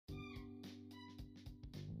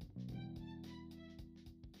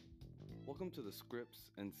Welcome to the Scripts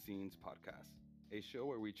and Scenes podcast, a show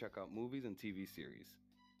where we check out movies and TV series.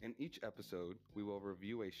 In each episode, we will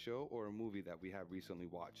review a show or a movie that we have recently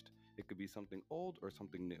watched. It could be something old or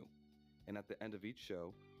something new. And at the end of each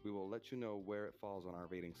show, we will let you know where it falls on our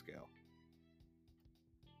rating scale.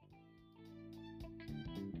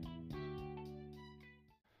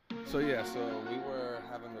 So we were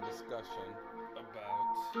having a discussion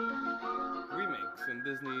about remakes and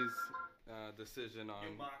Disney's decision on...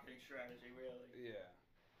 New marketing strategy, really. Yeah.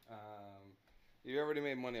 You already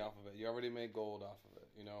made money off of it. You already made gold off of it.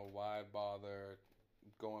 You know, why bother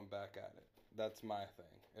going back at it? That's my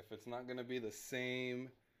thing. If it's not going to be the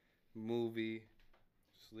same movie,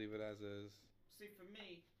 just leave it as is. See, for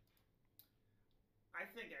me, I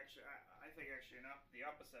think actually not the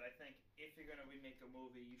opposite. I think if you're going to remake a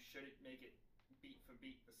movie, you shouldn't make it beat for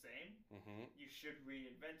beat the same. Mm-hmm. You should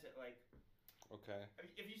reinvent it. Like, okay.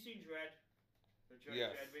 Have you seen Dredd? The Judge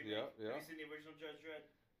Yes. Dredd remake? Yep. Have you seen the original Judge Dredd?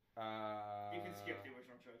 You can skip the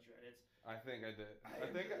original Judge Dredd. I think I did.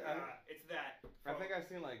 It's that. I think I've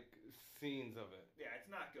seen like scenes of it. Yeah,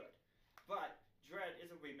 it's not good. But Dredd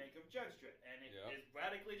is a remake of Judge Dredd, and it is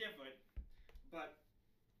radically different. But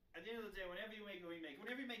at the end of the day, whenever you make a remake,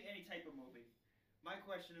 whenever you make any type of movie, my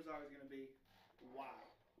question is always going to be, why?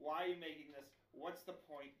 Why are you making this? What's the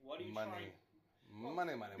point? What are you trying?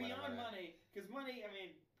 Money. Beyond money, because money, I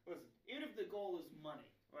mean, listen, even if the goal is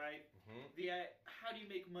money, right? Mm-hmm. How do you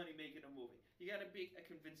make money making a movie? You got to make a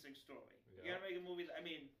convincing story. Yeah. You got to make a movie that, I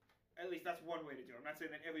mean, at least that's one way to do it. I'm not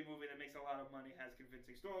saying that every movie that makes a lot of money has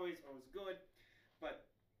convincing stories or is good, but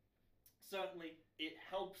certainly it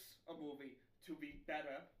helps a movie to be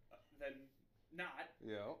better than not,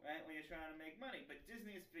 right, when you're trying to make money. But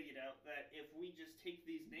Disney has figured out that if we just take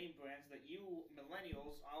these name brands that you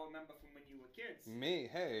millennials all remember from when you were kids. Me?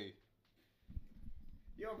 Hey.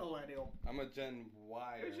 You're a millennial. I'm a Gen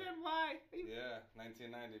Y. You're Gen Y. Yeah,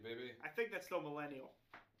 1990, baby. I think that's still millennial.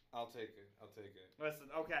 I'll take it. Listen,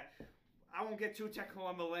 okay. I won't get too technical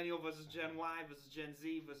on millennial versus Gen Y versus Gen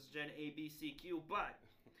Z versus Gen A, B, C, Q, but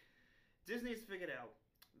Disney's figured out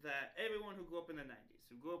that everyone who grew up in the 90s,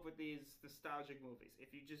 who grew up with these nostalgic movies,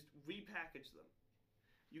 if you just repackage them,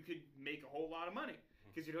 you could make a whole lot of money.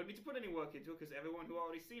 Because you don't need to put any work into it, because everyone who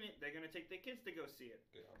already seen it, they're going to take their kids to go see it.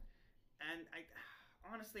 Yeah. And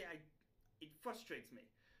honestly, it frustrates me.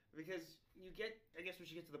 Because I guess we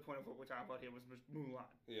should get to the point of what we're talking about here was Mulan.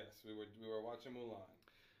 Yes, we were watching Mulan.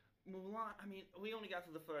 Mulan, I mean, we only got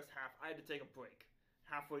through the first half. I had to take a break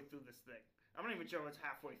halfway through this thing. I'm not even sure it's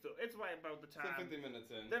halfway through. It's right about the time. 50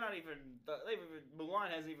 minutes in. They're not even.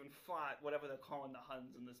 Mulan hasn't even fought whatever they're calling the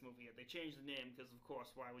Huns in this movie yet. They changed the name because, of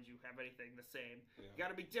course, why would you have anything the same? Yeah. You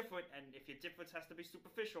got to be different, and if your difference has to be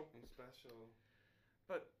superficial and special.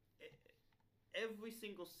 But every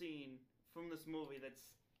single scene from this movie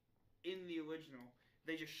that's in the original,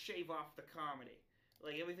 they just shave off the comedy.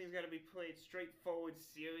 Like, everything's got to be played straightforward,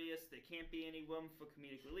 serious. There can't be any room for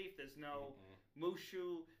comedic relief. There's no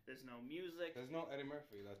Mushu. There's no music. There's no Eddie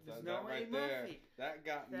Murphy. There's no Eddie Murphy. That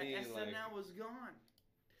got me, SNL was gone.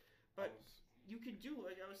 But you could do,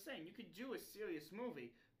 like I was saying, you could do a serious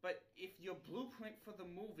movie. But if your blueprint for the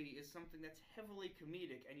movie is something that's heavily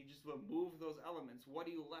comedic and you just remove those elements, what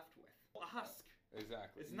are you left with? A husk.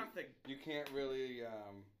 Exactly. It's nothing. You can't really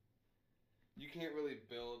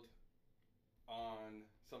build on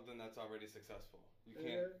something that's already successful. You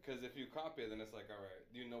can't, because if you copy it, then it's like, all right,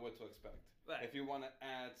 you know what to expect. Right. If you want to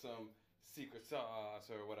add some secret sauce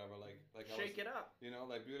or whatever, like shake it up. You know,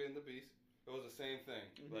 like Beauty and the Beast, it was the same thing,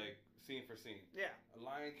 like scene for scene. Yeah.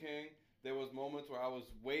 Lion King, there was moments where I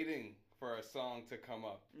was waiting for a song to come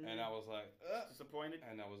up, and I was like, disappointed,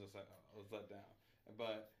 and I was just like, I was let down.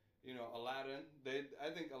 But you know, Aladdin,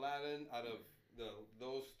 I think Aladdin out of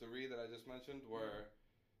those three that I just mentioned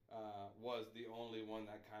was the only one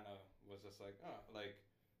that kind of was just like, like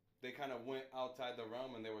they kind of went outside the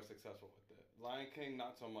realm and they were successful with it. Lion King,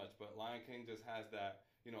 not so much, but Lion King just has that,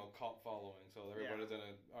 you know, cult following. So everybody's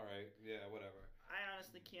all right, yeah, whatever. I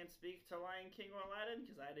honestly can't speak to Lion King or Aladdin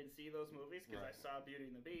because I didn't see those movies because I saw Beauty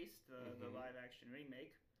and the Beast, the live action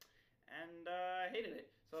remake, and I hated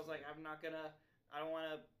it. So I was like, I don't want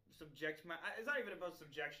to subject it's not even about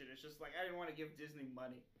subjection. It's just like I didn't want to give Disney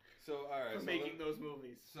money for making those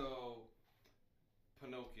movies. So,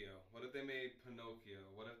 Pinocchio. What if they made Pinocchio?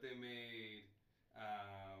 What if they made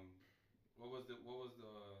what was the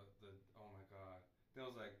oh my god. It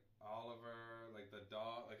was like Oliver, like the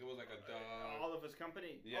dog, like it was like a dog. Oliver's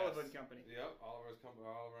Company. Yes. Oliver and Company. Yep, Oliver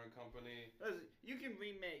and Company. Listen, you can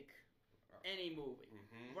remake any movie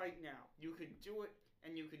right now. You can do it,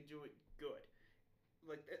 and you can do it good.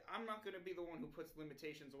 Like, I'm not going to be the one who puts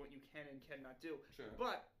limitations on what you can and cannot do. Sure.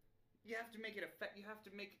 But you have to make it you have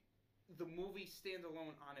to make the movie stand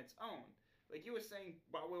alone on its own. Like you were saying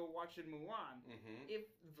while we were watching Mulan, if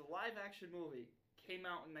the live action movie came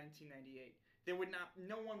out in 1998,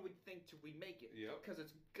 no one would think to remake it because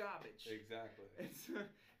it's garbage. Exactly. It's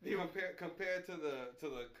compared to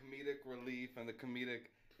the comedic relief and the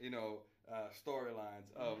comedic,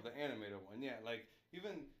 storylines of the animated one. Yeah, like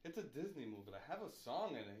even it's a Disney movie. Like have a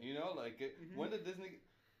song in it. Like when did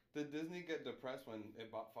Disney get depressed when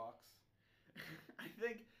it bought Fox? I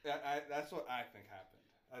think that's what I think happened.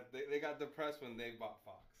 They got depressed when they bought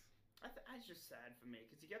Fox. It's just sad for me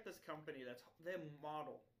because you get this company that's their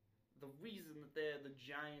model. The reason that they're the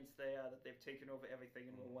giants they are, that they've taken over everything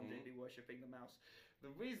and will one day be worshipping the mouse. The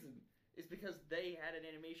reason is because they had an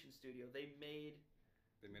animation studio. They made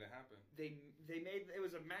it happen. They made it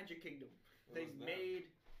was a Magic Kingdom. They made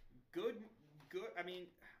good. I mean,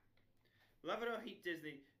 love it or hate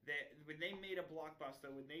Disney. When they made a blockbuster,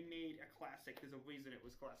 when they made a classic, there's a reason it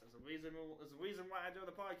was classic. There's a reason why I do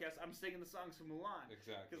the podcast. I'm singing the songs from Mulan.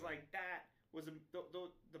 Exactly. Because like that was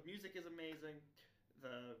the music is amazing.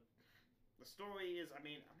 The story is. I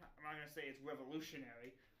mean, I'm not gonna say it's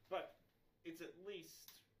revolutionary, but it's at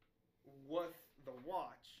least worth the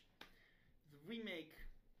watch. The remake,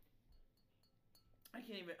 I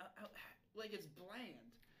can't even like it's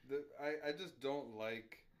bland. I just don't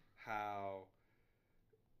like how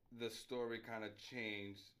the story kind of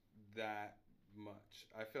changed that much.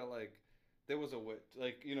 I feel like there was a witch.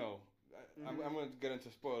 Like I'm going to get into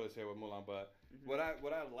spoilers here with Mulan, but what I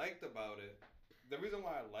liked about it, the reason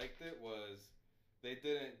why I liked it was they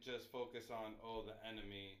didn't just focus on the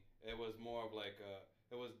enemy. It was more of like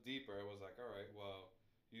it was deeper. It was like, all right, well,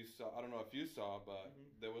 you saw. I don't know if you saw, but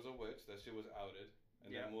there was a witch that she was outed,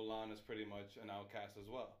 and then Mulan is pretty much an outcast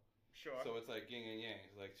as well. Sure. So it's like yin and yang.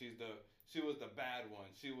 Like she was the bad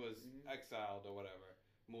one. She was exiled or whatever.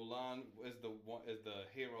 Mulan is the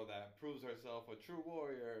hero that proves herself a true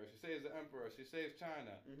warrior. She saves the emperor. She saves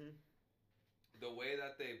China. The way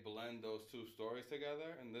that they blend those two stories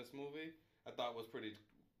together in this movie, I thought was pretty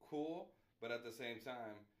cool. But at the same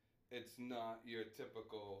time, it's not your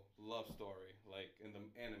typical love story like in the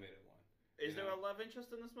animated one. Is there a love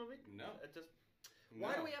interest in this movie? No.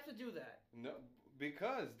 Why do we have to do that? No,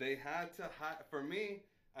 because they had to hide. For me,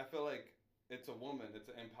 I feel like it's a woman. It's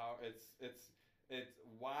an empower. It's.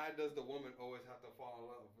 Why does the woman always have to fall in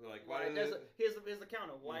love? Like why does it? Here's the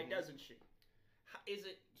counter. Why doesn't she? Is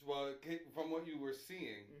it? Well, from what you were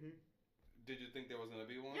seeing, did you think there was gonna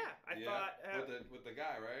be one? Yeah, I thought with the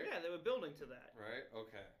guy, right? Yeah, they were building to that. Right.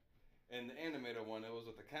 Okay. In the animated one, it was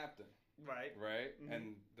with the captain. Right. Right.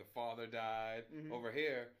 And the father died. Over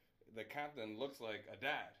here, the captain looks like a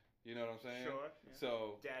dad. You know what I'm saying? Sure. Yeah.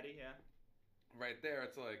 So. Daddy. Yeah. Right there,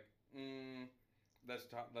 it's like,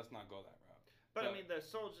 let's not go that route. But I mean, the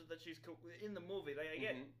soldiers that she's in the movie, I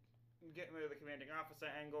get getting rid of the commanding officer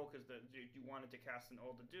angle because you wanted to cast an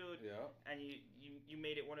older dude, and you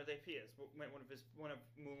made it one of their peers, one of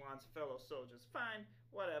Mulan's fellow soldiers. Fine,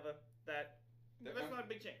 whatever. That's not a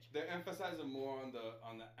big change. They're emphasizing more on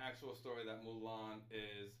the actual story that Mulan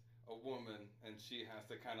is a woman and she has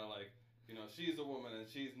to kind of like. She's a woman and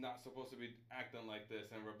she's not supposed to be acting like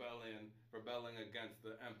this and rebelling against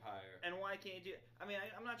the empire. And why can't you do? I mean,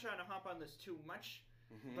 I'm not trying to hop on this too much,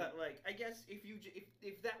 but like, I guess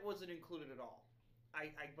if that wasn't included at all, I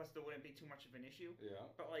guess there wouldn't be too much of an issue. Yeah.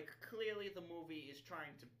 But like, clearly the movie is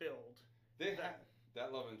trying to build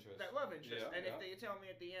that love interest. That love interest, and if they tell me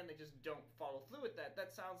at the end they just don't follow through with that,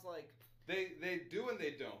 that sounds like they do and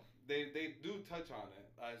they don't. They do touch on it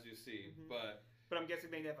as you see, but. But I'm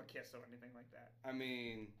guessing they never kiss or anything like that. I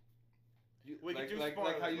mean, like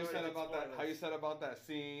how you said about that. How you said about that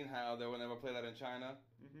scene, how they will never play that in China.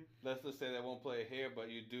 Let's just say they won't play it here,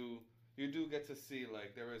 but you do get to see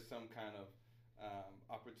like there is some kind of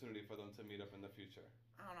opportunity for them to meet up in the future.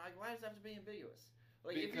 I don't know. Like, why does it have to be ambiguous?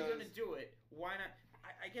 Like if you're gonna do it, why not?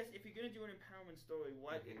 I guess if you're gonna do an empowerment story,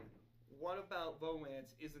 what about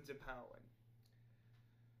romance isn't empowering?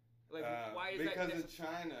 Like, why is because that? Because in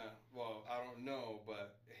China, well, I don't know,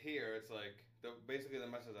 but here it's like basically the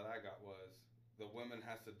message that I got was the woman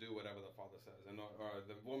has to do whatever the father says, or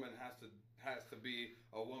the woman has to be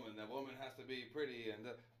a woman. The woman has to be pretty and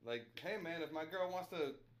like, hey man, if my girl wants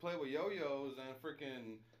to play with yo-yos and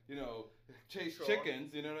freaking chase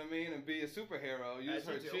chickens, you know what I mean, and be a superhero, use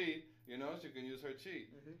her chi. She can use her chi.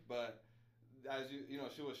 But as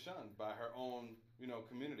she was shunned by her own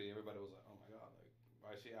community. Everybody was like, oh my god, like.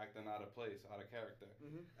 Why is she acting out of place, out of character?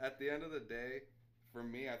 At the end of the day, for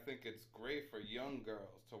me, I think it's great for young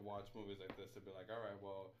girls to watch movies like this to be like, all right,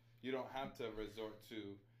 well, you don't have to resort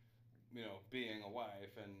to, being a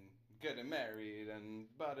wife and getting married and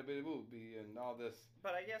bada bitty boopy and all this.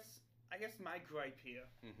 But I guess my gripe here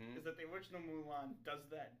is that the original Mulan does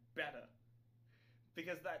that better.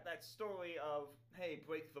 Because that story of, hey,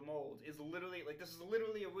 break the mold is literally, like, this is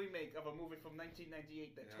literally a remake of a movie from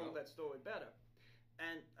 1998 that told that story better.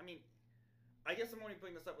 And, I mean, I guess I'm only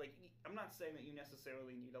bringing this up, like, I'm not saying that you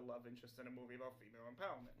necessarily need a love interest in a movie about female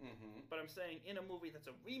empowerment. But I'm saying in a movie that's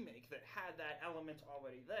a remake that had that element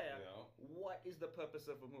already there, what is the purpose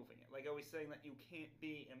of removing it? Like, are we saying that you can't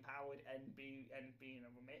be empowered and be in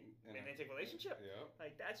a romantic relationship?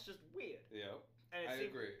 Like, that's just weird. And I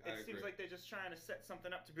agree. It seems like they're just trying to set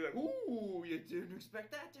something up to be like, ooh, you didn't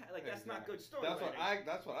expect that to happen. Like, that's not good story. That's what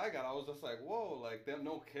I got. I was just like, whoa, like, them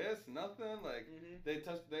no kiss, nothing. Like, they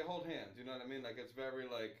hold hands. You know what I mean? Like, it's very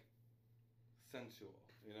like sensual.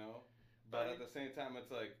 You know. But at the same time,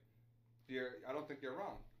 it's like, I don't think you're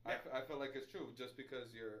wrong. I feel like it's true. Just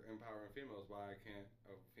because you're empowering females, why can't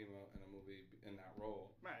a female in a movie in that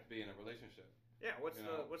role be in a relationship? Yeah. What's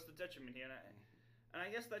the detriment here? And I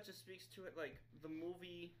guess that just speaks to it, like, the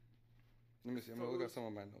movie... Let me see. I'm going to look at some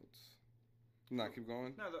of my notes. No, keep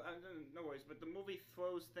going. No worries. But the movie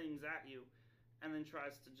throws things at you and then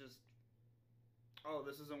tries to just... Oh,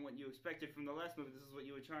 this isn't what you expected from the last movie. This is what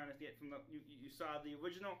you were trying to get from the... You saw the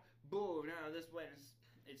original. Boom. Now this way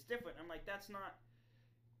it's different. I'm like, that's not...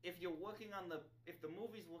 If you're working on the... If the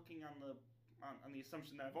movie's working on the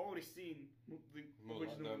assumption that I've already seen the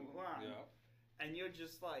original Mulan, and you're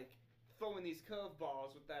just like... throwing these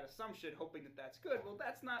curveballs with that assumption, hoping that that's good. Well,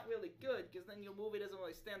 that's not really good, because then your movie doesn't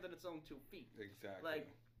really stand on its own 2 feet. Exactly.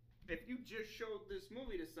 Like, if you just showed this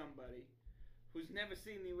movie to somebody who's never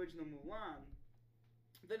seen the original Mulan,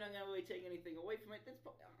 they're not gonna really take anything away from it.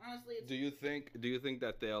 Honestly, do you think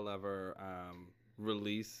that they'll ever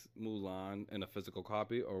release Mulan in a physical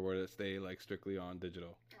copy, or will it stay like strictly on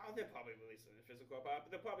digital? Oh, they'll probably release it in a physical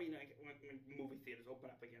copy. They'll probably, when movie theaters open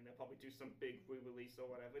up again, they'll probably do some big re-release or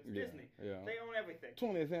whatever. It's Disney. Yeah. They own everything.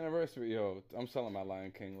 20th anniversary, yo. I'm selling my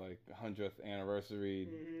Lion King like 100th anniversary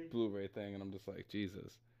Blu-ray thing, and I'm just like,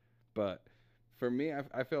 Jesus. But for me,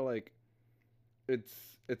 I feel like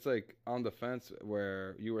it's like on the fence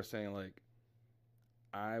where you were saying like,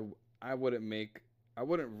 I wouldn't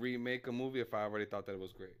remake a movie if I already thought that it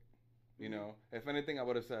was great. You know, if anything, I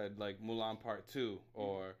would have said like Mulan Part 2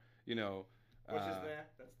 or you know. Which is there?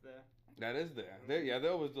 That's there. That is there. They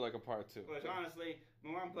always do like a Part 2. Which honestly,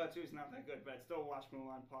 Mulan Part 2 is not that good, but I'd still watch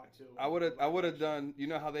Mulan Part 2. I would have done. You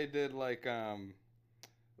know how they did like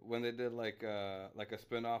when they did like a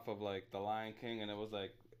spin-off of like The Lion King, and it was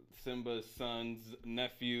like Simba's sons,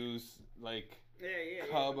 nephews, like.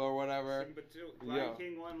 Cub or whatever. Simba 2, Lion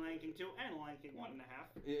King 1, Lion King 2, and Lion King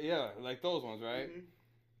 1.5. Yeah, like those ones, right?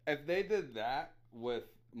 If they did that with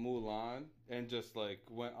Mulan and just like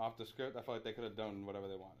went off the script, I feel like they could have done whatever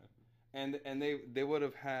they wanted, and they would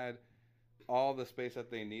have had all the space that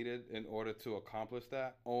they needed in order to accomplish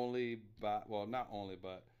that. Not only,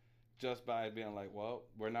 but just by being like, well,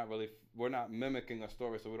 we're not mimicking a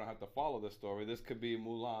story, so we don't have to follow the story. This could be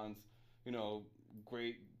Mulan's, you know,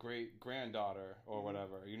 great granddaughter or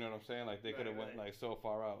whatever. You know what I'm saying? Like they could have went like so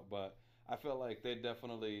far out, but I feel like they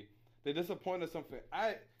disappointed something.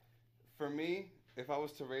 For me, if I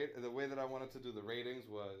was to rate, the way that I wanted to do the ratings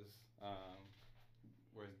was,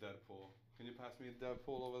 where's Deadpool? Can you pass me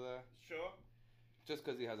Deadpool over there? Sure. Just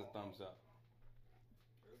because he has a thumbs up.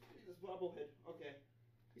 This bobblehead. Okay.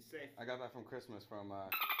 He's safe. I got that from Christmas from.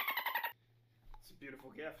 It's a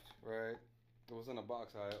beautiful gift. Right. It was in a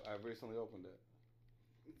box. I recently opened it.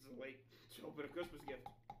 It's a way to open a Christmas gift.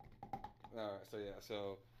 Alright,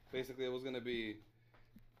 so basically it was going to be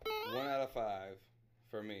 1 out of 5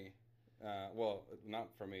 for me. Well, not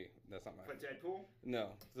for me. That's not my... For Deadpool? No.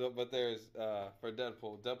 But there's, for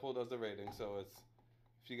Deadpool. Deadpool does the rating, so it's...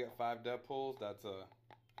 If you get 5 Deadpools, that's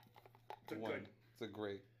it's a good. It's a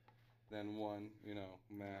great. Then 1, you know,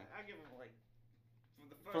 man. I give him like... For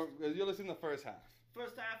the first... You're listening to the first half.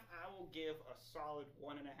 First half, I will give a solid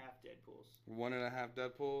 1.5 Deadpools. 1.5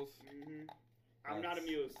 Deadpools? I'm not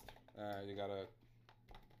amused. Alright, you gotta...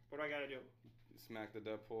 What do I gotta do? Smack the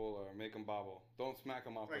Deadpool or make him bobble. Don't smack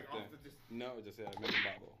him off like the thing. No, just make him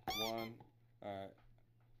bobble. 1. Alright.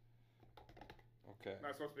 Okay.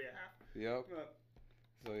 That's supposed to be a half?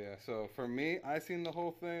 Yep. So for me, I seen the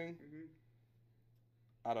whole thing.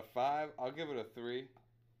 Out of 5, I'll give it a 3.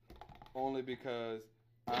 Only because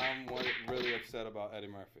I'm really upset about Eddie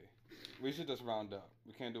Murphy. We should just round up.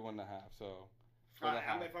 We can't do 1.5. So if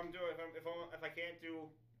I can't do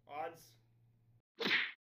odds.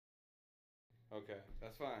 Okay,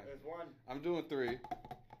 that's fine. There's 1. I'm doing 3,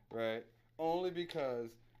 right? Only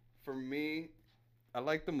because for me, I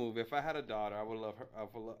like the movie. If I had a daughter, I would love her. I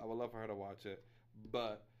would love for her to watch it.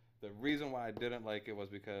 But the reason why I didn't like it was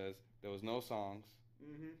because there was no songs.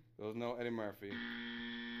 Mm-hmm. There was no Eddie Murphy.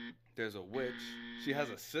 There's a witch. She has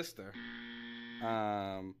a sister.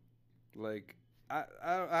 Um, like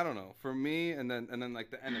I don't know. For me, and then like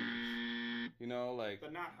the enemies. You know, like the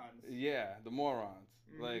not Huns. yeah, the morons.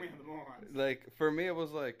 Like the morons. like for me, it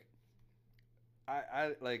was like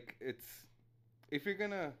I like it's if you're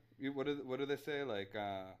gonna what do they say like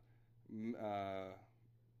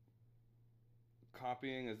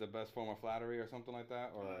copying is the best form of flattery or something like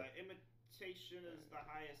that, or imitation is the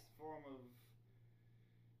highest form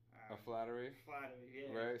of flattery. Flattery,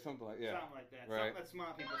 yeah. Right, something like Something like that. Right. Something that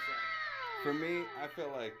smart people say. For me, I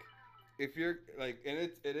feel like if you're like, and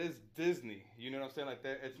it is Disney. You know what I'm saying? Like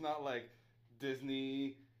that, it's not like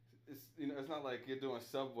Disney. It's not like you're doing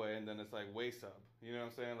Subway and then it's like Way Sub. You know what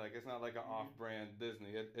I'm saying? Like it's not like an off-brand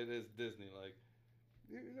Disney. It is Disney. Like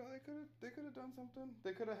they could have done something.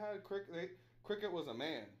 They could have had Cricket. Cricket was a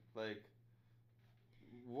man. Like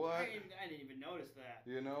what? I didn't even notice that.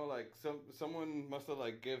 You know, like someone must have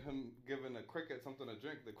like given a cricket something to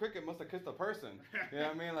drink. The cricket must have kissed a person. You know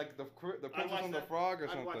what I mean? Like the Princess and the Frog or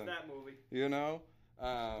something. I'd watch that movie. You know,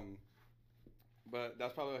 but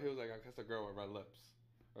that's probably what he was like. I kissed a girl with red lips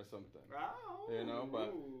or something. Oh. You know,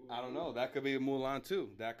 but I don't know. That could be Mulan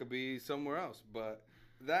too. That could be somewhere else. But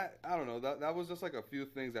that I don't know. That was just like a few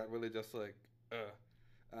things that really just like.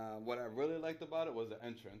 What I really liked about it was the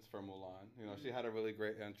entrance for Mulan. You know, she had a really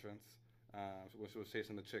great entrance when she was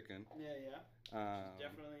chasing the chicken. Yeah.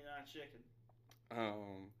 Definitely not chicken.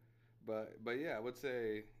 But yeah, I would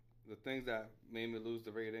say the things that made me lose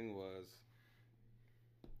the rating was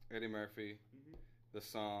Eddie Murphy, the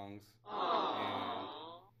songs, and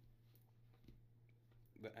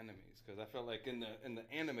the enemies. Because I felt like in the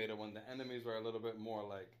animated one, the enemies were a little bit more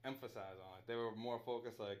like emphasized on it. They were more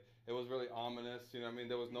focused. Like it was really ominous. You know what I mean?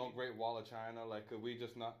 There was no Great Wall of China. Like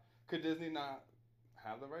could Disney not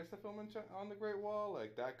have the rights to film on the Great Wall?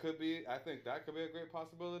 Like that could be. I think that could be a great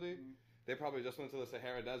possibility. They probably just went to the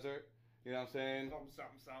Sahara Desert. You know what I'm saying?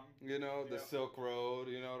 Something. You know, the Silk Road.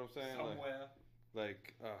 You know what I'm saying? Somewhere.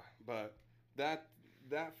 But that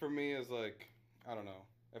for me is like, I don't know.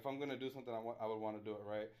 If I'm gonna do something, I would want to do it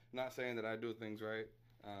right. Not saying that I do things right.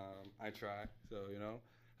 I try. So you know,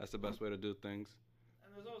 that's the best way to do things.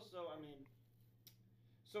 And there's also,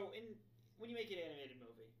 when you make an animated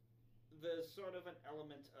movie, there's sort of an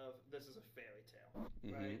element of this is a fairy tale,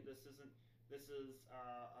 right? This is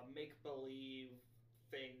a make believe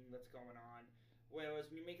thing that's going on. Whereas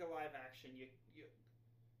when you make a live action,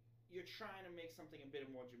 you're trying to make something a bit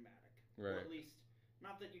more dramatic, right? Or at least.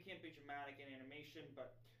 Not that you can't be dramatic in animation,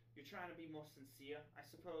 but you're trying to be more sincere, I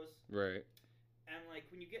suppose. Right. And like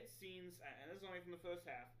when you get scenes, and this is only from the first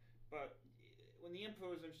half, but when the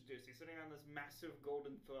Emperor is introduced, he's sitting on this massive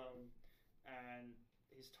golden throne, and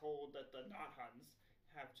he's told that the Not Huns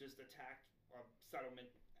have just attacked a settlement,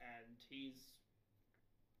 and he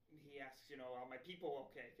asks, are my people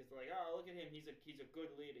okay? Because they're like, oh, look at him, he's a good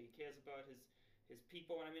leader, he cares about his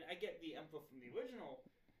people. And I mean, I get the Emperor from the original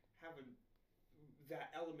having that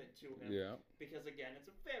element to him, because again, it's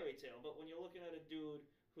a fairy tale. But when you're looking at a dude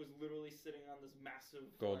who's literally sitting on this massive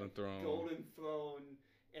golden throne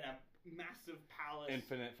in a massive palace,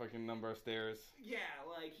 infinite fucking number of stairs. Yeah,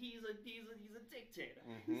 like he's a dictator.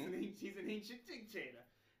 He's an ancient dictator,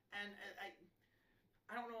 and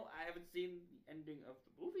I don't know. I haven't seen the ending of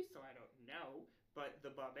the movie, so I don't know. But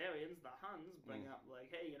the barbarians, the Huns, bring up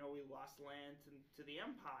like, hey, we lost land to the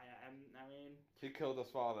Empire, and I mean, he killed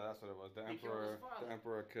his father. That's what it was. The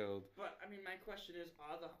Emperor killed. But I mean, my question is,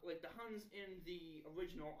 are the Huns in the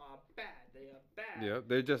original are bad? They are bad. Yeah,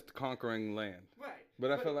 they're just conquering land. Right.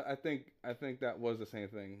 But I think that was the same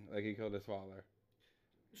thing. Like he killed his father.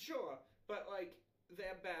 Sure, but like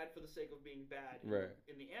they're bad for the sake of being bad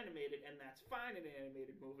in the animated, and that's fine in an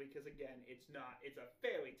animated movie because again, it's a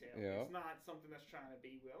fairy tale. Yeah. It's not something that's trying to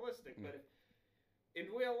be realistic. But in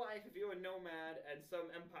real life, if you're a nomad and some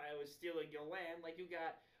empire is stealing your land, like you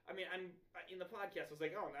got, I'm in the podcast I was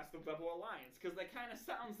like, oh, and that's the Rebel Alliance, because that kind of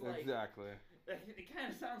sounds like exactly. It kind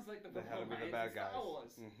of sounds like the Rebel Alliance the bad guys. Star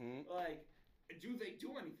Wars. Like, do they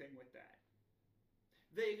do anything with that?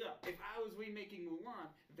 There you go. If I was remaking Mulan,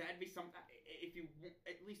 that'd be something. If you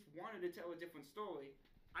at least wanted to tell a different story,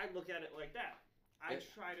 I'd look at it like that. I'd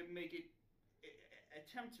try to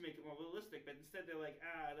attempt to make it more realistic, but instead they're like,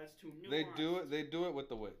 that's too nuanced. They do it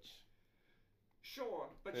with the witch.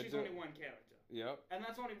 Sure, but she's only one character. Yep. And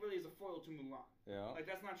that's only really as a foil to Mulan. Yeah.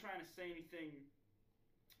 Like that's not trying to say anything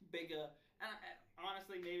bigger. And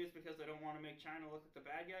honestly, maybe it's because they don't want to make China look like the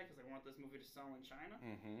bad guy because they want this movie to sell in China.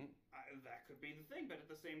 That could be the thing, but at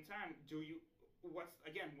the same time,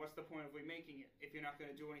 what's the point of remaking it if you're not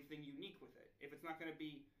going to do anything unique with it? If it's not going to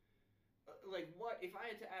be what if I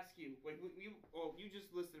had to ask you, you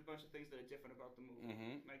just listed a bunch of things that are different about the movie.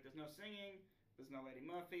 Like there's no singing, there's no Eddie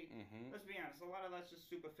Murphy. Let's be honest, a lot of that's just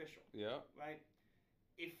superficial. Yeah. Right?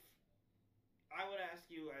 If I would ask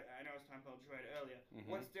you, I know I was talking about Dredd earlier.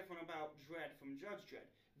 What's different about Dredd from Judge Dredd?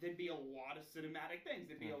 There'd be a lot of cinematic things.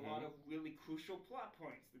 There'd be a lot of really crucial plot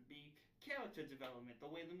points. There'd be character development, the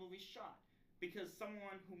way the movie's shot. Because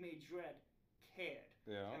someone who made Dredd cared.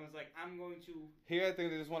 Yeah. And was like, I'm going to... Here, I think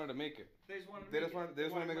they just wanted to make it. They just wanted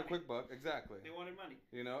to make a quick buck. Exactly. They wanted money.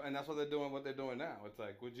 You know, and that's what they're doing now. It's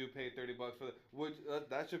like, would you pay $30 for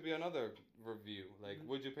that should be another review. Like,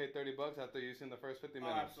 would you pay $30 after you've seen the first 50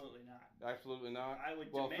 minutes? Oh, absolutely not. Absolutely not? I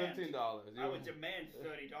would demand... $15. I would demand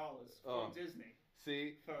 $30 from Disney.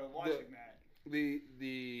 See? For watching that.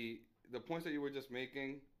 The points that you were just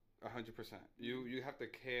making, 100%. You have to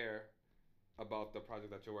care about the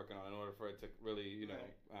project that you're working on in order for it to really,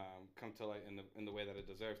 come to light in the way that it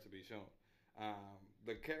deserves to be shown.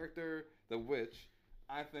 The character, the witch,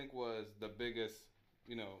 I think was the biggest,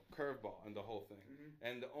 curveball in the whole thing.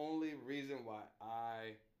 And the only reason why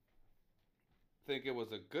I think it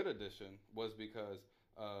was a good addition was because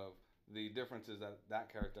of the differences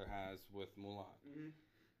that character has with Mulan.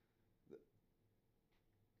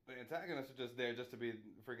 The antagonists are just there just to be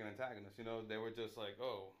freaking antagonists. They were just like,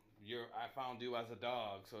 oh, I found you as a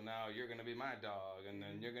dog, so now you're gonna be my dog, and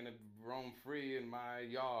then you're gonna roam free in my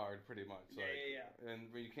yard, pretty much. Yeah.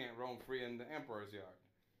 And you can't roam free in the Emperor's yard.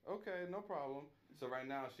 Okay, no problem. So right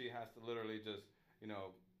now she has to literally just,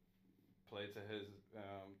 play to his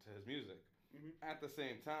music. At the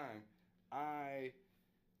same time, I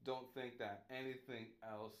don't think that anything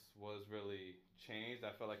else was really changed.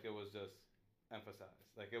 I felt like it was just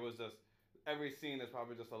emphasized. Like it was just every scene is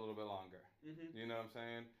probably just a little bit longer. You know what I'm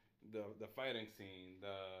saying? The fighting scene,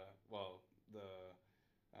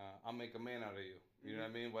 I'll make a man out of you. You know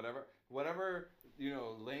what I mean? Whatever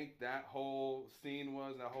length that whole scene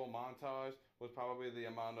was, that whole montage was probably the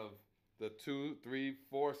amount of the 2, 3,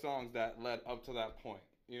 4 songs that led up to that point.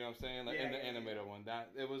 You know what I'm saying? Like in the animated one,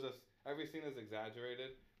 that it was just every scene is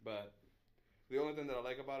exaggerated, but the only thing that I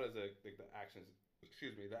like about it is the actions.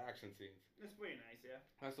 The action scenes. It's pretty nice, yeah.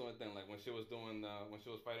 That's the only thing. Like when she was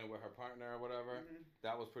fighting with her partner or whatever,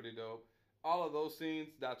 that was pretty dope. All of those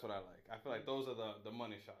scenes, that's what I like. I feel like those are the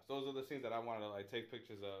money shots. Those are the scenes that I wanted to take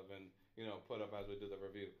pictures of and put up as we do the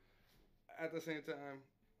review. At the same time,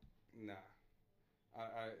 nah.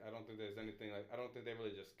 I don't think there's anything I don't think they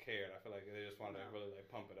really just cared. I feel like they just wanted to really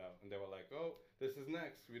pump it out, and they were like, oh, this is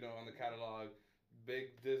next. On the catalog,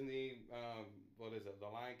 big Disney. What is it? The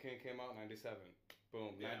Lion King came out in '97.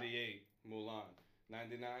 Boom. Yeah. 98, Mulan.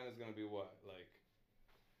 99 is going to be what? Like,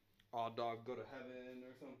 All Dogs Go to Heaven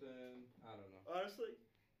or something? I don't know. Honestly,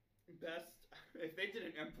 best, if they did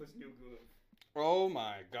an Emperor's New Groove. Oh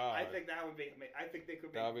my God. I think that would be amazing. I think they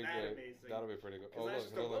could make that amazing. That would be pretty good. Because that's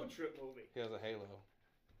just a road trip movie. He has a halo.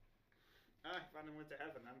 If I went to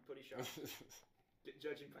heaven, I'm pretty sure.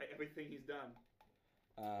 Judging by everything he's done.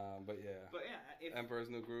 But yeah. If Emperor's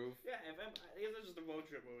New Groove. Yeah, if it's just a road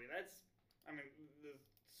trip movie. There's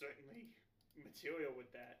certainly material with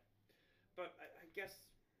that. But I guess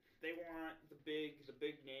they want the big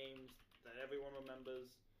names that everyone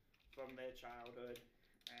remembers from their childhood.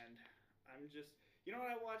 And I'm just... You know what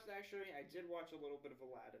I watched, actually? I did watch a little bit of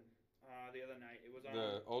Aladdin the other night. It was on...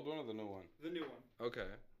 The old one or the new one? The new one. Okay.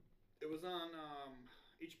 It was on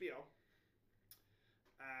HBO.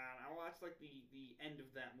 And I watched the end of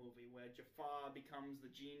that movie where Jafar becomes the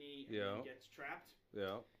genie and then he gets trapped.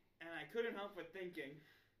 Yeah. And I couldn't help but thinking,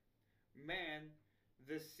 man,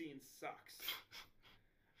 this scene sucks.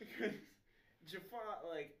 Because Jafar,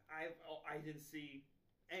 I didn't see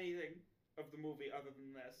anything of the movie other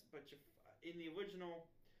than this. But in the original,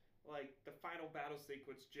 the final battle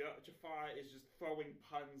sequence, Jafar is just throwing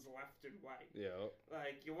puns left and right. Yeah.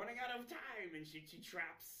 You're running out of time, and she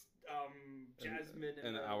traps Jasmine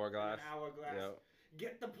in an hourglass. Yep.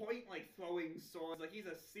 Get the point, throwing swords. He's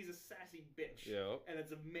a sassy bitch. Yep. And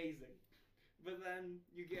it's amazing. But then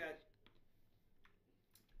you get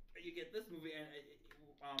this movie, and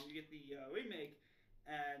you get the remake,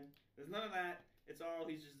 and there's none of that. It's all,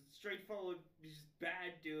 he's just straightforward, he's just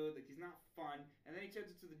bad dude, he's not fun. And then he turns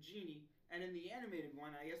into the genie. And in the animated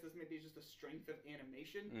one, I guess this maybe is just a strength of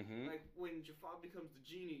animation. When Jafar becomes the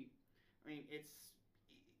genie, it's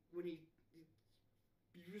when he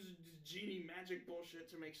uses genie magic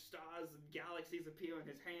bullshit to make stars and galaxies appear in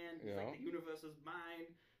his hand. It's the universe is mine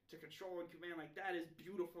to control and command. Like, that is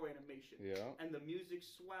beautiful animation. Yeah. And the music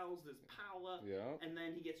swells. There's power. Yeah. And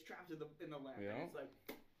then he gets trapped in the lamp. Yeah. And it's like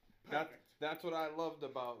perfect. That's what I loved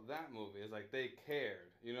about that movie. Is like they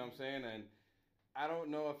cared. You know what I'm saying? And I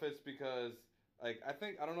don't know if it's because like I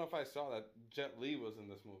don't know if I saw that Jet Li was in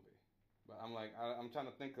this movie. But I'm like, I'm trying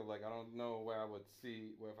to think of like, I don't know where I would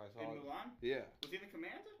see where if I saw in Mulan? Yeah. Was he the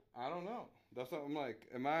commander? I don't know. That's what I'm like.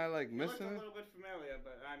 Am I like missing It it? looks a little bit familiar,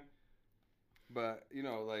 but I'm. But you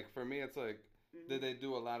know, like for me, it's like, did they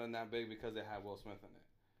do Aladdin that big because they had Will Smith in it?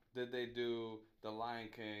 Did they do The Lion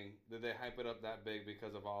King? Did they hype it up that big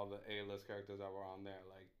because of all the A-list characters that were on there,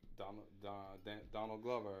 like Donald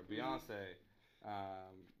Glover, Beyonce?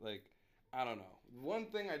 Like, I don't know. One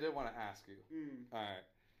thing I did want to ask you. All right.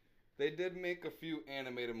 They did make a few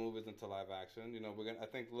animated movies into live action. You know, I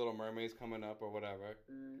think Little Mermaid's coming up or whatever.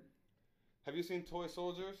 Have you seen Toy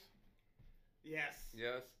Soldiers? Yes.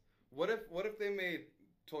 Yes. What if they made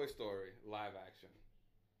Toy Story live action?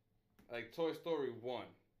 Like Toy Story 1.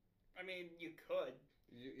 I mean, you could.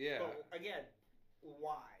 Yeah. But again,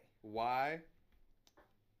 why? Why?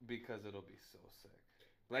 Because it'll be so sick.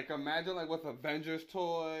 Like imagine like with Avengers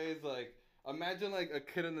toys, like imagine like a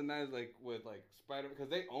kid in the 90s like with like Spider, because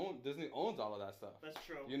Disney owns all of that stuff. That's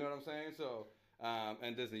true. You know what I'm saying? So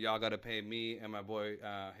and Disney, y'all gotta pay me and my boy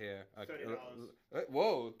here $30.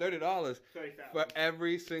 Whoa, $30 $30,000 for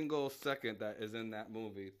every single second that is in that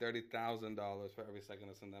movie. $30,000 for every second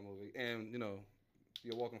that's in that movie. And you know,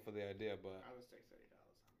 you're welcome for the idea, but I was take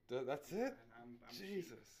 $30. That's it. I'm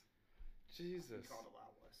Jesus. I'm called a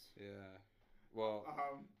lot worse. Yeah. Well,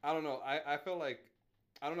 I don't know. I feel like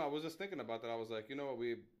I don't know. I was just thinking about that. I was like, you know what?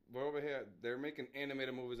 We're over here. They're making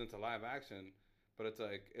animated movies into live action, but it's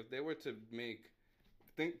like if they were to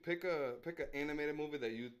pick a animated movie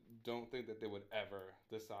that you don't think that they would ever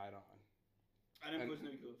decide on. An Emperor's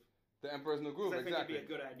New Groove. The Emperor's New Groove. I Exactly. think it'd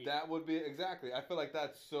be a good idea. That would be exactly. I feel like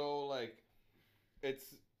that's so like,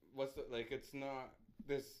 it's it's not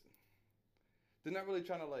this. They're not really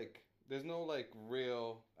trying to like. There's no like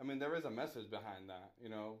real. I mean, there is a message behind that, you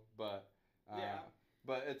know, but yeah.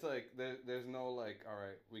 But it's like there's no like, all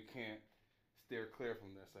right, we can't steer clear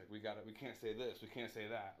from this. Like we can't say this, we can't say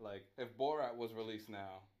that. Like if Borat was released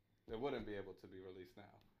now, it wouldn't be able to be released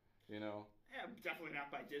now, you know. Yeah, definitely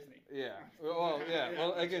not by Disney. Yeah. Well, yeah.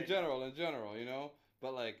 Well, like in general, you know.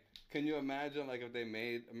 But like, can you imagine like if they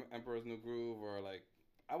made Emperor's New Groove or like,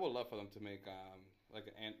 I would love for them to make like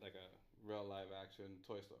a real live action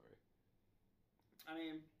Toy Story. I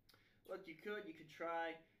mean, look, you could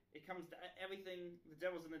try. It comes to everything. The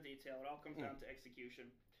devil's in the detail. It all comes down to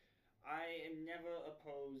execution. I am never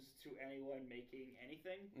opposed to anyone making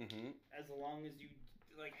anything, as long as you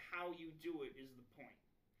like how you do it is the point.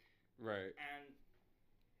 Right. And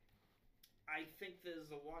I think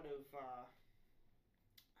there's a lot of.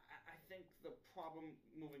 I think the problem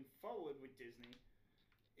moving forward with Disney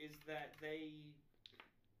is that they.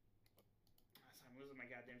 I'm losing my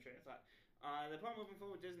goddamn train of thought. The problem moving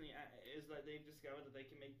forward with Disney is that they've discovered that they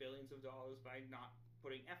can make billions of dollars by not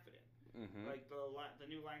putting effort in. Like the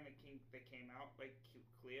new line that came out, like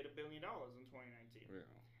cleared $1 billion in 2019. Yeah.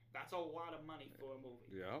 That's a lot of money for a movie.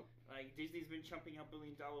 Yeah. Like Disney's been chumping out $1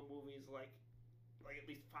 billion movies like at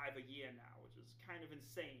least 5 a year now, which is kind of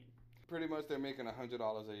insane. Pretty much, they're making $100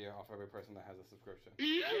 a year off every person that has a subscription.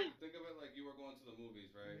 Think of it like you were going to the movies,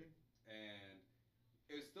 right? And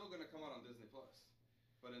it's still gonna come out on Disney Plus.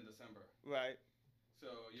 But in December. Right.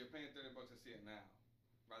 So you're paying $30 to see it now,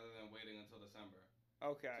 rather than waiting until December.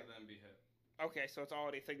 Okay. To then be hit. Okay, so it's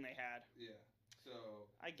already a thing they had. Yeah. So.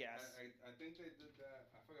 I guess. I think they did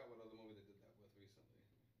that. I forgot what other movie they did that with recently.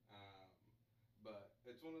 But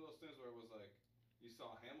it's one of those things where it was like, you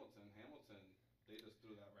saw Hamilton. They just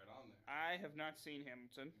threw that right on there. I have not seen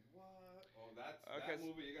Hamilton. What? Oh, that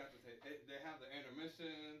movie. You got to take. They have the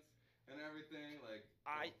intermissions and everything. Like.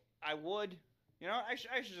 I would. You know, I should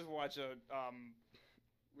just watch a.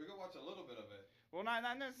 We could watch a little bit of it. Well, not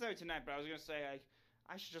necessarily tonight, but I was gonna say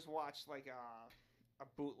I should just watch like a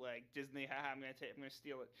bootleg Disney. I'm gonna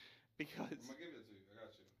steal it because. I'm gonna give it to you. I got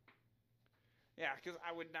you. Yeah, because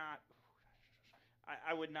I would not.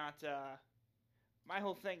 I would not. My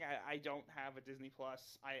whole thing. I don't have a Disney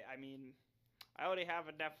Plus. I mean, I already have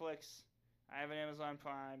a Netflix. I have an Amazon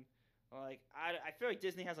Prime. Like I feel like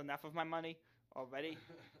Disney has enough of my money already.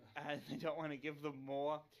 And I don't want to give them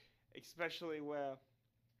more, especially where.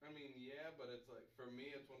 I mean, yeah, but it's like for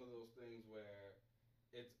me, it's one of those things where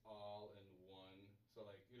it's all in one. So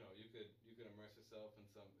like you know, you could immerse yourself in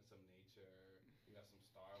some nature. You got some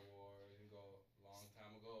Star Wars. You can go a long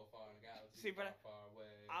time ago, far in the galaxy, far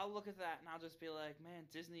away. I'll look at that and I'll just be like, man,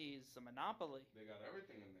 Disney is a monopoly. They got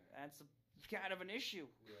everything in there. That's kind of an issue.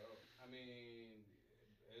 I mean,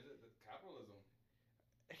 is it the capitalism?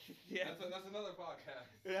 Yeah. That's another podcast.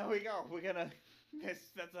 There we go. We're gonna.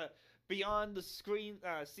 That's a beyond the screen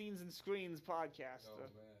scenes and screens podcast. Oh man.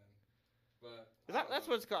 But that's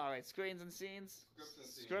what it's called, right? Screens and scenes.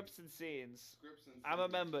 Scripts and scenes. Scripts and scenes. I'm a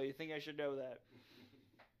member. You think I should know that?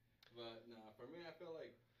 But nah, for me, I feel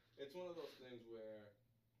like it's one of those things where,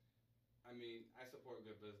 I mean, I support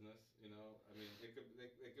good business. You know, I mean, it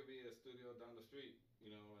could be a studio down the street.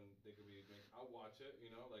 You know, and they could be. I'll watch it. You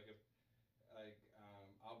know, like if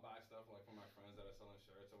I'll buy stuff like for my friends that are selling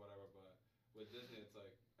shirts or whatever. But with Disney, it's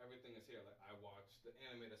like everything is here. Like I watched the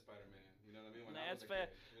animated Spider-Man. You know what I mean? When I was a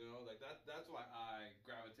kid, you know, like that's why I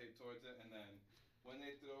gravitate towards it. And then when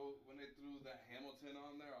they threw that Hamilton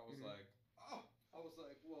on there, I was like, oh, I was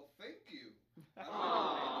like, well, thank you. I don't think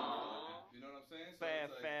I paid them for that. You know what I'm saying? So Fair.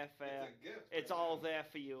 It's a gift. It's all there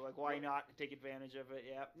for you. Like, why not take advantage of it?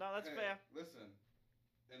 Yeah. No, that's fair. Listen,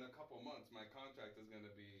 in a couple months, my contract is going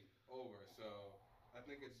to be over, so I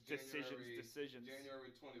think it's decisions.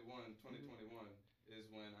 January 2021 is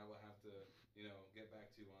when I will have to, get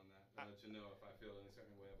back to you on that and let you know if I feel in a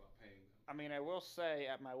certain way about paying them. I mean, I will say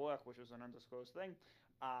at my work, which was an undisclosed thing,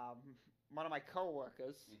 one of my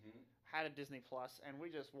coworkers had a Disney Plus, and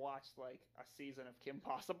we just watched like a season of Kim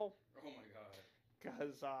Possible. Oh my god!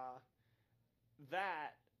 Because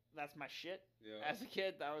that's my shit. Yeah. As a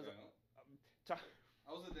kid, that was.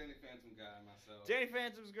 I was a Danny Phantom guy myself. Danny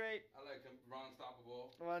Phantom's great. I like him. Ron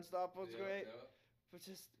Stoppable. Ron Stoppable's great. Yeah. But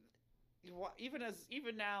just even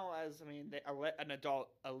now as I mean an adult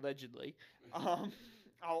allegedly, I'll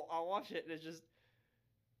watch it and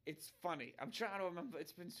it's funny. I'm trying to remember.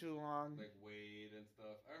 It's been too long. Like Wade and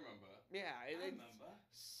stuff. I remember. Yeah, I remember.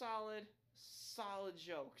 Solid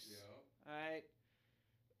jokes. Yeah. All right.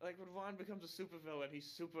 Like when Ron becomes a supervillain, he's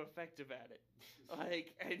super effective at it.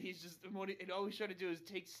 And he's just and all he's trying to do is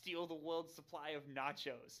steal the world's supply of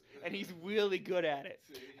nachos, and he's really good at it.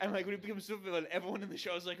 See? And like when he becomes a supervillain, everyone in the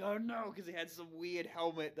show is like, "Oh no," because he had some weird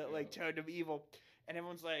helmet that like turned him evil, and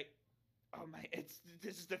everyone's like, "Oh my,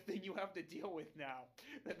 this is the thing you have to deal with now.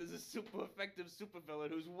 That there's a super effective supervillain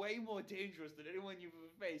who's way more dangerous than anyone you've ever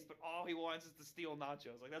faced, but all he wants is to steal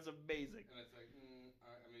nachos." Like that's amazing. And it's like,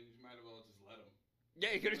 I mean, you might as well just let him.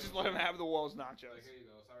 Yeah, you could have just let him have the world's nachos. Like, here you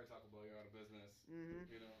go. Sorry, Taco Bell, you're out of business. Mm-hmm.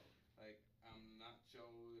 You know, like I'm not sure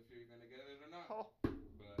if you're gonna get it or not. Oh.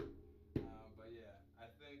 But yeah, I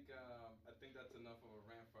think that's enough of a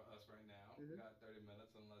rant for us right now. We got 30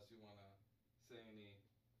 minutes, unless you wanna say any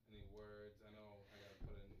words. I know I gotta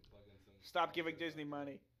plug in some. Stop giving Disney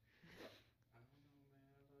money. I don't know, man.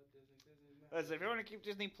 I love Disney. Listen, if you want to keep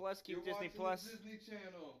Disney Plus, keep Disney Plus. The Disney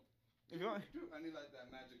Channel. If you want, I need like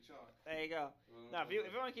that magic chalk. there you go. Now, if you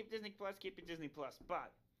want to keep Disney Plus, keep your Disney Plus.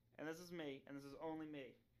 But, and this is me, and this is only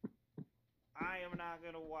me, I am not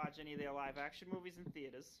gonna watch any of their live action movies in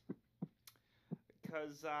theaters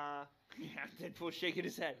because Deadpool's shaking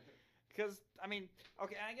his head. Because I mean,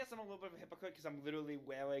 okay, I guess I'm a little bit of a hypocrite because I'm literally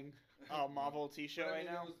wearing a Marvel T-shirt right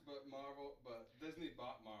now. But Disney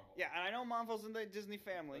bought Marvel. Yeah, and I know Marvel's in the Disney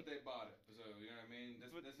family. But they bought it, so you know what I mean.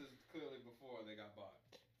 This is clearly before they got bought.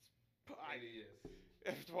 80 years.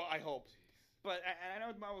 Well, I hope. Jeez. But and I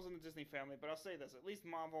know Marvel's in the Disney family, but I'll say this: at least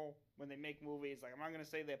Marvel, when they make movies, like I'm not gonna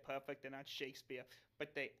say they're perfect, they're not Shakespeare,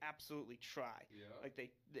 but they absolutely try. Yeah. Like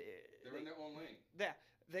they're in their own lane. Yeah,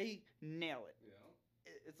 they nail it. Yeah.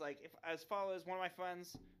 It's like if as far as one of my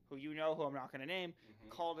friends who who I'm not gonna name,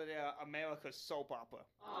 called it America's soap opera,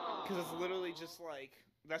 because it's literally just like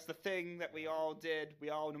that's the thing that we all did. We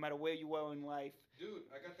all, no matter where you were in life. Dude,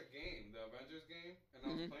 I got the game, the Avengers game, and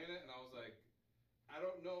I was playing it, and I was like, I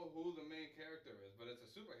don't know who the main character is, but it's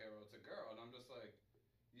a superhero, it's a girl, and I'm just like,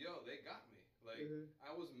 yo, they got me. Like,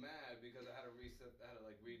 I was mad because I had to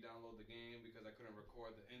re-download the game because I couldn't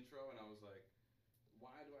record the intro, and I was like,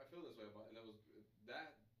 why do I feel this way about it? And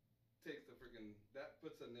that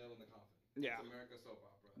puts a nail in the coffin. Yeah. It's America's soap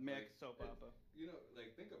opera. America's soap opera. You know,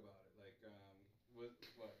 like, think about it. Like, with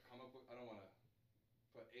what comic book? I don't want to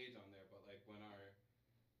put age on there, but like if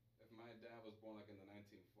my dad was born like in the I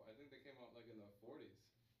think they came out like in the 40s.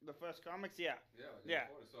 The first comics, yeah. Yeah, like in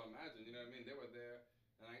the 40s. So imagine, you know what I mean? They were there,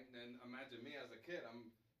 and imagine me as a kid.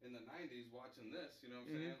 I'm in the 90s watching this. You know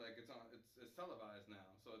what I'm saying? Like it's televised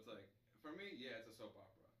now. So it's like for me, yeah, it's a soap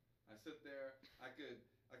opera. I sit there. I could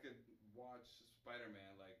watch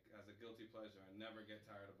Spider-Man like as a guilty pleasure and never get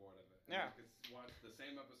tired or bored of it. And I could watch the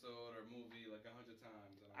same episode or movie like 100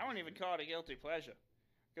 times. And I wouldn't even call it a guilty pleasure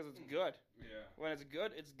because it's good. Yeah. When it's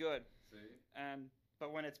good, it's good. See?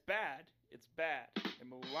 But when it's bad, it's bad. And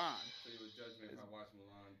Mulan. So you would judge me if I watched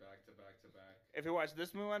Mulan back to back to back. If you watch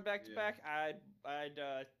this Mulan back to back, I'd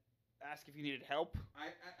ask if you needed help.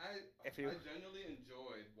 If you, I genuinely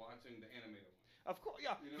enjoyed watching the animated one. Of course,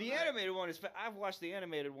 yeah. You know, The animated one is. I've watched the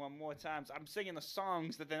animated one more times. I'm singing the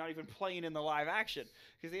songs that they're not even playing in the live action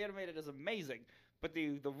because the animated is amazing. But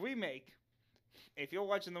the remake, if you're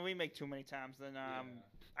watching the remake too many times, then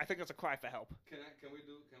I think that's a cry for help. Can we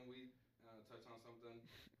touch on something?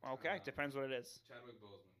 Okay, depends what it is. Chadwick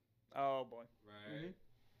Boseman. Oh boy. Right.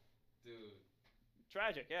 Dude.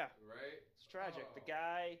 Tragic, yeah. Right. It's tragic. The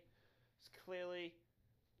guy is clearly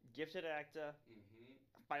gifted actor.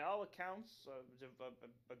 By all accounts,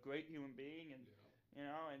 a great human being, and you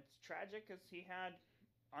know, it's tragic because he had,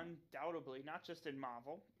 undoubtedly, not just in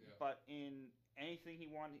Marvel, but in anything he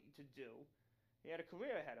wanted to do, he had a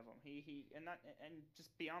career ahead of him. And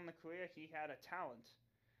just beyond the career, he had a talent.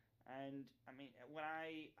 And I mean, when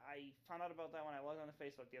I found out about that when I logged on to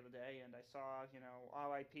Facebook the other day, and I saw, you know,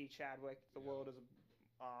 R.I.P. Chadwick, the world is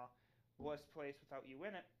a worse place without you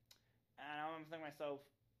in it, and I remember thinking to myself,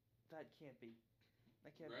 that can't be.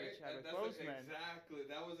 That can't be Chadwick Boseman. Exactly.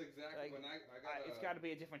 That was exactly when I got. It's got to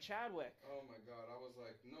be a different Chadwick. Oh my God! I was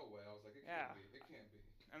like, no way! I was like, it can't be. It can't be.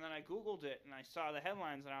 And then I Googled it and I saw the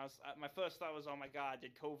headlines and my first thought was, oh my God,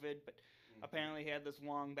 did COVID? But apparently he had this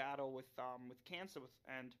long battle with cancer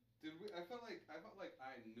and. Dude, I felt like I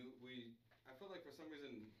knew I felt like for some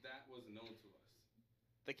reason that was known to us.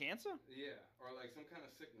 The cancer? Yeah, or like some kind of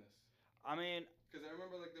sickness. I mean, because I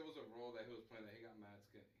remember like there was a role that he was playing that he got mad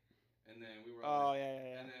skinny. And then we were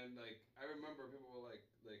yeah. And then like I remember people were like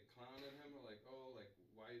clowning him or like, oh, like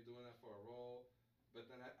why are you doing that for a role? But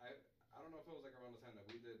then I don't know if it was like around the time that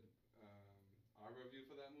we did our review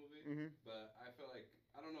for that movie. But I felt like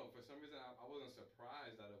I don't know, for some reason I wasn't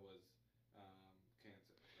surprised that it was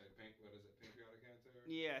cancer. Like what is it, pancreatic cancer?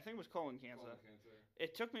 Yeah, I think it was colon cancer. Colon cancer.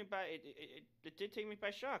 It took me by it did take me by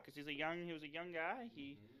shock because he was a young guy.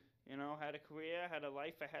 He you know, had a career, had a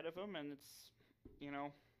life ahead of him, and it's, you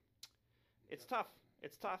know, it's tough.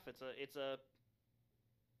 It's tough.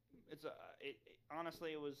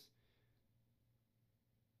 Honestly,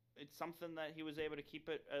 it's something that he was able to keep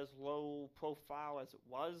it as low profile as it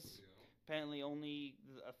was. Yeah. Apparently, only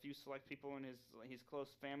a few select people in his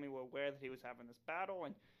close family were aware that he was having this battle,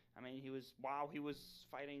 and I mean, he was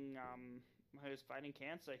fighting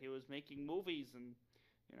cancer. He was making movies and,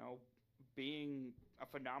 you know, being a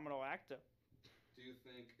phenomenal actor. Do you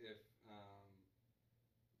think if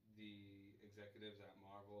the executives at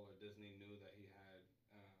Marvel or Disney knew that he had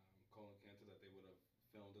colon cancer, that they would have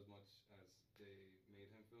filmed as much as they made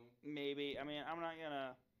him film? Maybe. I mean, I'm not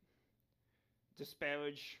gonna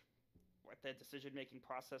disparage what their decision-making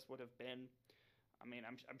process would have been. I mean,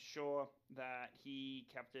 I'm sure that he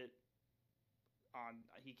kept it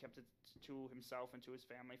to himself and to his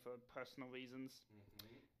family for personal reasons,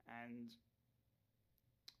 and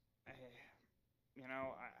you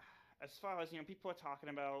know, as far as, you know, people are talking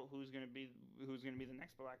about who's gonna be the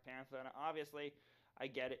next Black Panther, and obviously, I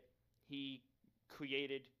get it. He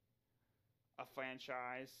created a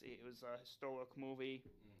franchise. It was a historic movie.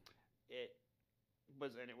 It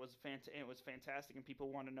was fantastic, and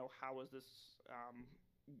people want to know how is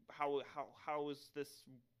this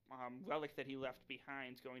relic that he left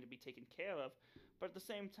behind going to be taken care of. But at the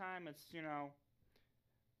same time, it's, you know,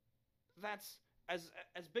 that's as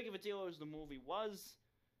big of a deal as the movie was.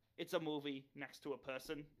 It's a movie next to a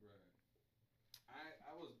person. Right.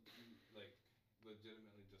 I was like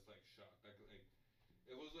legitimately just like shocked. Like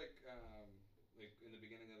it was like in the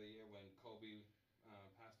beginning of the year when Kobe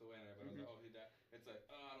passed away and everybody was like, oh, he died. It's like,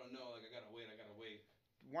 oh, I don't know. Like I gotta wait.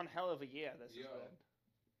 One hell of a year this has been.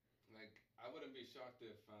 Like I wouldn't be shocked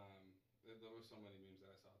if there were so many memes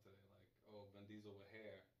that I saw today, like, oh, Vin Diesel with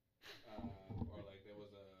hair, or like there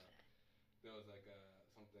was like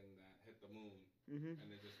something that hit the moon, and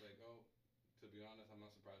they're just like, oh, to be honest, I'm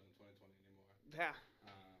not surprised in 2020 anymore. Yeah.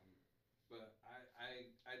 But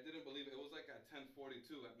I didn't believe it. It was like at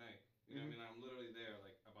 10:42 at night. You know what I mean? I'm literally there,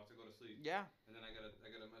 like about to go to sleep. Yeah. And then I got a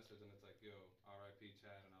message, and it's like, yo, R.I.P.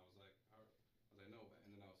 Chad, and I was like, no way.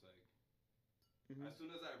 And then I was like, as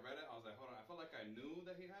soon as I read it, I was like, hold on. I felt like I knew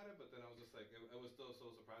that he had it, but then I was just like, it was still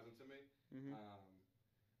so surprising to me.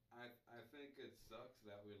 I think it sucks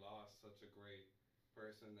that we lost such a great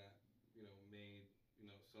person that, you know, made,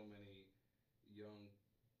 you know, so many young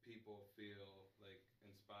people feel like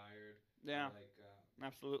inspired. Yeah. Like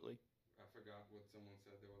absolutely. I forgot what someone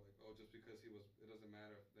said. They were like, oh, just because it doesn't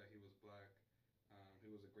matter that he was black.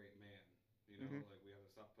 He was a great man. You know, like we have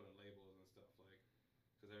to stop putting labels and stuff, like,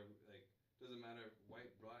 because like doesn't matter white,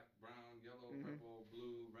 black, brown, yellow, purple,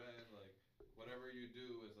 blue, red, like whatever you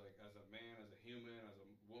do is like as a man, as a human, as a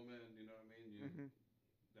woman. You know what I mean?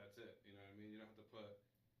 That's it. You know what I mean? You don't have to put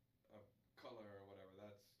a color or whatever.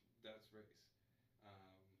 That's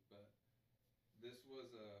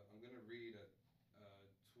was I'm gonna read a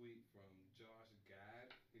tweet from Josh Gad.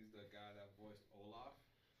 He's the guy that voiced Olaf.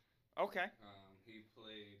 Okay. He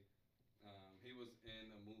played. He was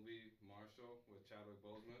in a movie Marshall with Chadwick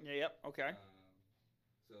Boseman. Yeah. Yep. Okay.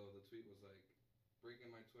 So the tweet was like,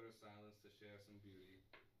 breaking my Twitter silence to share some beauty.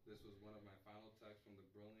 This was one of my final texts from the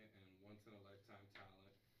brilliant and once-in-a-lifetime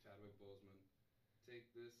talent, Chadwick Boseman. Take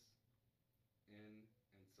this in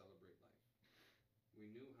and celebrate life. We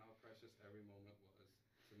knew how precious every moment was.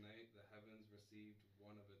 Tonight, the heavens received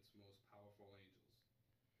one of its most powerful angels.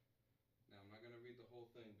 Now, I'm not going to read the whole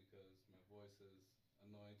thing because my voice is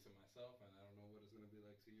annoying to myself, and I don't know what it's going to be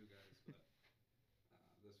like to you guys, but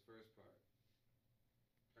this first part.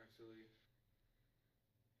 Actually,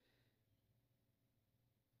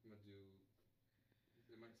 I'm going to do,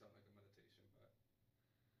 it might sound like a meditation, but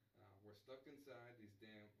we're stuck inside these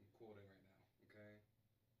damn, I'm quoting right now, okay?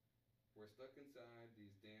 We're stuck inside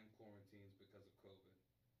these damn quarantines because of COVID,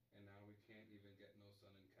 and now we can't even get no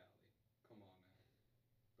sun in Cali. Come on now.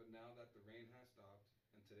 But now that the rain has stopped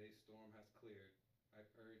and today's storm has cleared, I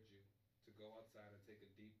urge you to go outside and take a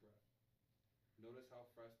deep breath. Notice how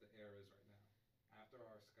fresh the air is right now. After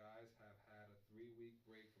our skies have had a 3-week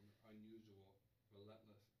break from the unusual,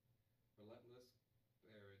 relentless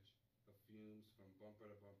barrage of fumes from bumper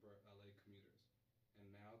to bumper LA commuters. And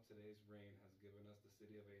now today's rain has given us the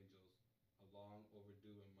City of Angels, a long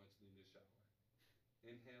overdue and much needed shower.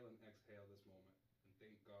 Inhale and exhale this moment and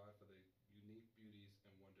thank God for the unique beauties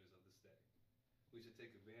and wonders of this day. We should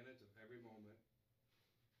take advantage of every moment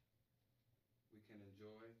we can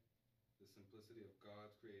enjoy the simplicity of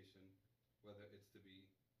God's creation, whether it's to be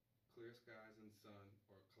clear skies and sun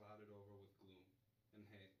or clouded over with gloom. And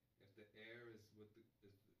hey, if the air is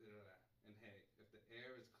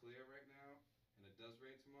air is clear right now and it does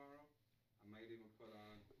rain tomorrow, I might even put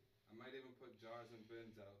jars and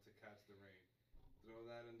bins out to catch the rain. Throw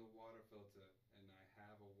that in the water filter and I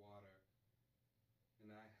have a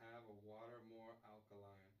water more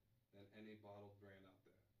alkaline than any bottled brand out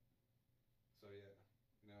there. So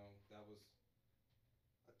yeah, that was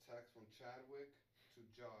a text from Chadwick to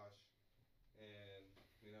Josh, and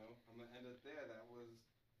I'm gonna end it there. That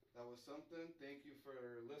was something. Thank you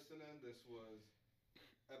for listening.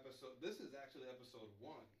 This is actually episode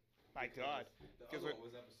 1. My God. The other one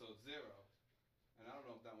was episode 0. And I don't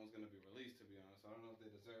know if that one's going to be released, to be honest. I don't know if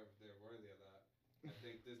they're worthy of that. I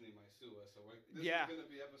think Disney might sue us. So this is going to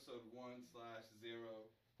be episode 1/0.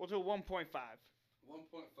 We'll do 1.5. 1.5.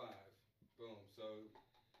 Boom. So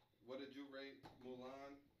what did you rate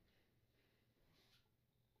Mulan?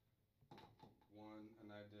 1, and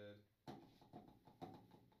I did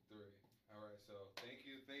 3. All right. So thank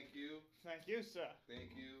you. Thank you, sir.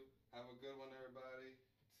 Thank you. Have a good one, everybody.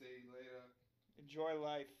 See you later. Enjoy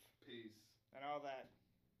life. Peace. And all that.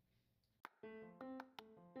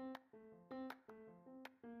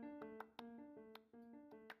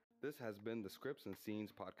 This has been the Scripts and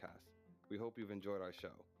Scenes podcast. We hope you've enjoyed our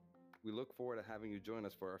show. We look forward to having you join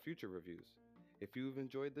us for our future reviews. If you've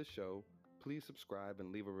enjoyed this show, please subscribe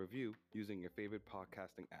and leave a review using your favorite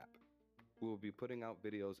podcasting app. We will be putting out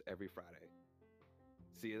videos every Friday.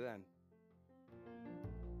 See you then.